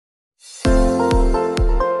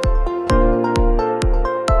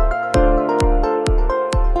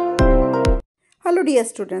Hello dear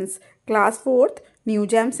students, class 4th, New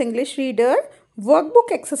Gems English Reader,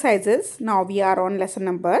 workbook exercises. Now we are on lesson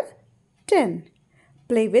number 10.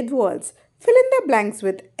 Play with words. Fill in the blanks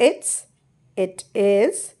with its, it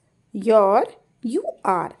is, your, you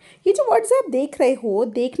are. ये जो words आप देख रहे हो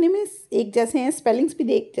देखने में एक जैसे हैं, स्पेलिंग्स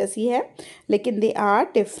भी एक जैसी है, लेकिन दे आर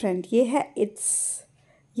डिफरेंट. ये है इट्स,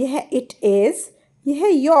 ये है इट इज़, ये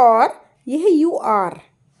है योर, ये है यू आर.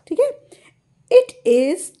 ठीक है. It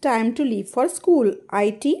is time to leave for school.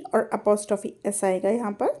 IT और अपॉस्ट्रोफी S आएगा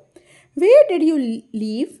यहाँ पर. Where did you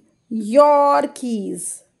leave your keys.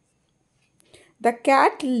 The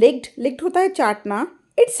cat licked होता है चाटना,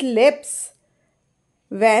 it's lips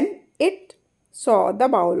when it saw the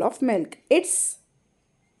bowl of milk. It's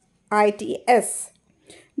ITS.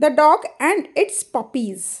 The dog and it's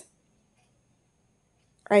puppies.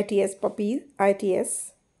 ITS puppies, ITS.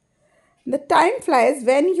 The time flies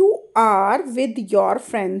when you are with your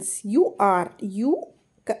friends. You are, you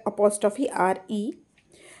apostrophe RE.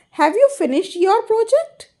 Have you finished your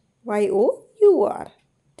project? YOUR.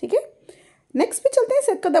 ठीक है. Next पे चलते हैं.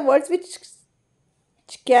 Circle the words which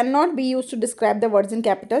can not be use to describe the words in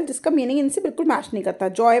capital, जिसका meaning इनसे बिल्कुल match नहीं करता.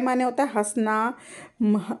 जॉय माने होता है हंसना,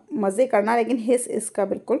 मज़े करना, लेकिन हिस इसका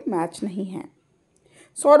बिल्कुल मैच नहीं है.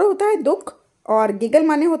 सॉरो होता है दुख, और गिगल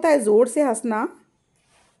माने होता है ज़ोर से हंसना,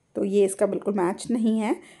 तो ये इसका बिल्कुल मैच नहीं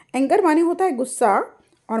है. एंगर माने होता है गुस्सा,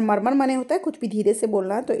 और मरमर माने होता है कुछ भी धीरे से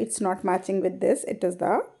बोलना, तो it's not matching with this. It is the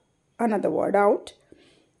another word out.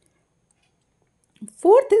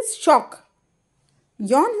 Fourth is shock.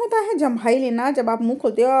 Yon होता है जम्हाई लेना, जब आप मुंह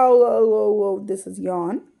खोलते हो, दिस इज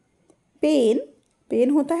यॉन. पेन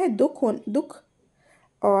होता है दुख,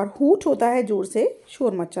 और हूट होता है जोर से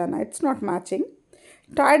शोर मचाना. It's not matching.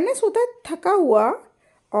 टायर्डनेस होता है थका हुआ,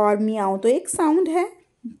 और मियाओ तो एक साउंड है,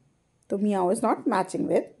 तो Miao is not matching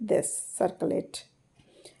with this. Circle it.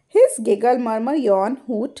 His, giggle, murmur, Yon,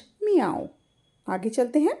 hoot, Miao. आगे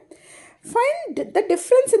चलते हैं. Find the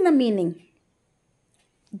difference in the meaning.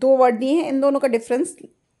 दो वर्ड दिए हैं, इन दोनों का डिफरेंस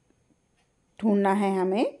ढूंढना है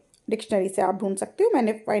हमें. डिक्शनरी से आप ढूंढ सकते हो,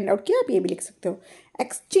 मैंने फाइंड आउट किया, आप ये भी लिख सकते हो.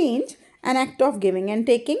 Exchange, an act of giving and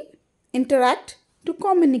taking. Interact, to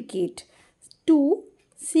communicate. To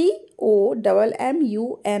COMMUNICAT.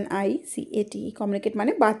 Communicate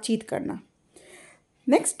माने बातचीत करना.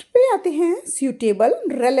 नेक्स्ट पे आते हैं सूटेबल,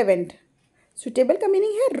 रेलेवेंट. सूटेबल का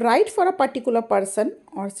मीनिंग है right for a particular person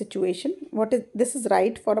और situation. What is this? Is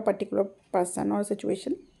right for a particular person और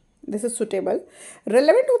situation. This is suitable.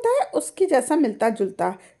 Relevant होता है उसके जैसा मिलता जुलता,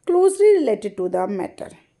 closely related to the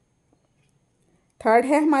matter. Third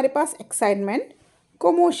है हमारे पास एक्साइटमेंट,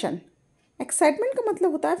 कोमोशन. एक्साइटमेंट का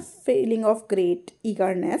मतलब होता है फीलिंग ऑफ ग्रेट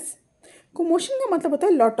ईगरनेस. कोमोशन का मतलब होता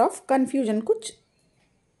है लॉट ऑफ कन्फ्यूजन, कुछ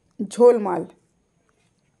झोलमाल.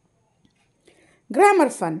 Grammar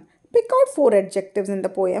fun. Pick out 4 adjectives in the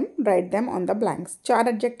poem, write them on the blanks. 4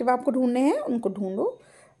 adjective आपको ढूंढने हैं, उनको ढूंढो.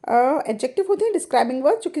 एडजेक्टिव होते हैं डिस्क्राइबिंग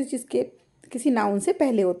वर्ड जो किसी चीज़ के किसी नाउन से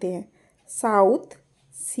पहले होते हैं. South,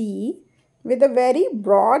 C, with a very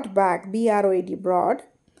broad back, BROAD, broad.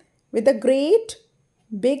 With a great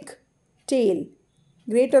big tell.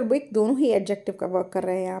 Great और बिग दोनों ही एडजेक्टिव का वर्क कर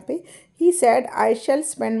रहे हैं यहाँ पे. He said I shell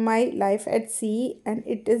spend my life at C and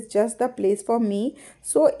it is just the place for me.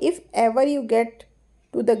 So if ever you get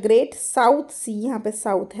to the great south सी, यहाँ पे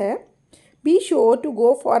साउथ है, be sure to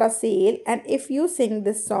go for a cell and if you sing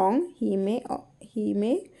this song he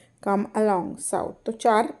may come along. South. तो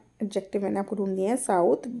 4 adjective मैंने आपको ढूंढ दिए हैं.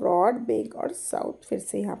 South, broad, big और साउथ. फिर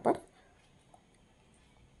से यहाँ पर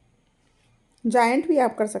जायंट भी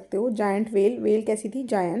आप कर सकते हो. जायंट वेल, वेल कैसी थी?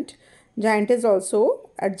 Giant. Giant is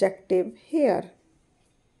also adjective hair.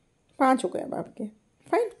 5 हो गए अब आपके.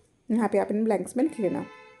 फाइन. यहाँ पे आप इन ब्लैंक्स में लिख लेना.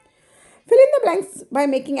 Fill in the blanks by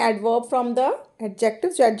making adverb from the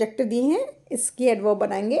adjective. जो एडजेक्टिव दिए हैं इसकी एडवर्ब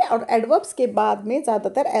बनाएंगे, और एडवर्ब्स के बाद में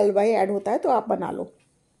ज़्यादातर LY ऐड होता है, तो आप बना लो.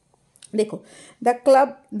 देखो,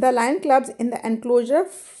 the lion clubs in the enclosure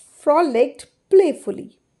फ्रॉलिक्ड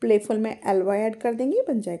playfully. Playful में LY ऐड कर देंगे,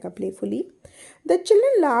 बन जाएगा प्लेफुली. द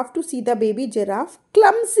चिल्ड्रन लाव to see the baby giraffe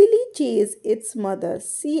clumsily chase it's mother.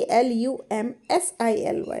 CLUMSILY.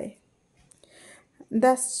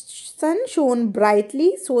 The sun shone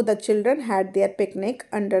brightly, so the children had their picnic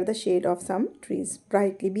under the shade of some trees.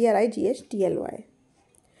 Brightly, BRIGHTLY.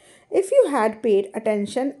 If you had paid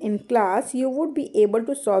attention in class, you would be able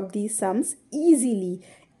to solve these sums easily.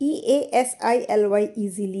 EASILY,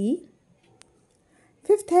 easily.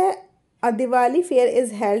 Fifth है a Diwali fair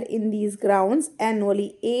is held in these grounds annually.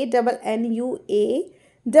 ANNUALLY.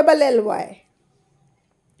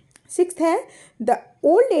 Sixth है the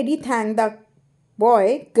old lady thanked the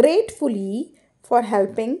boy gratefully for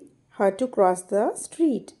helping her to cross the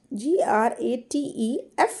street. Gratefully.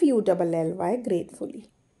 Gratefully.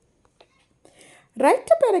 Write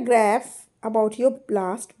a paragraph about your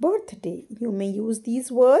last birthday. You may use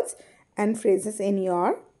these words and phrases in your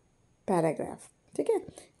paragraph. ठीक है,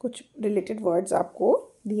 कुछ related words आपको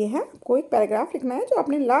दिए हैं. आपको एक paragraph लिखना है जो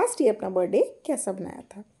आपने लास्ट ईयर अपना बर्थडे कैसा बनाया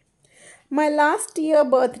था. My last year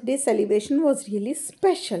birthday celebration was really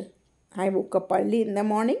special. I woke up early in the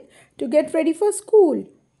morning to get ready for school.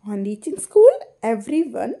 On reaching school,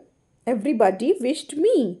 everybody wished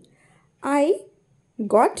me. I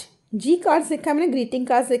got G cards लिखा है मैंने, greeting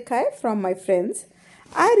cards लिखा है from my friends.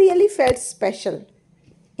 I really felt special.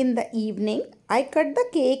 In the evening, I cut the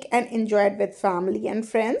cake and enjoyed with family and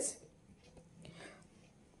friends.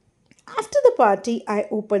 After the party, I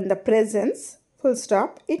opened the presents. Full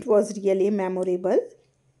stop. It was really a memorable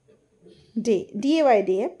day. DAY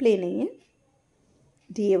day है, play नहीं है.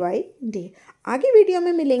 DAY day. आगे video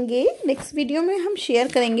में मिलेंगे. Next video में हम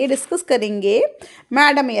share करेंगे, discuss करेंगे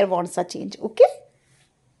madam air wants a change. Okay?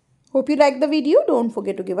 Hope you like the video. Don't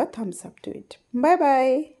forget to give a thumbs up to it. Bye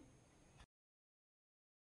bye.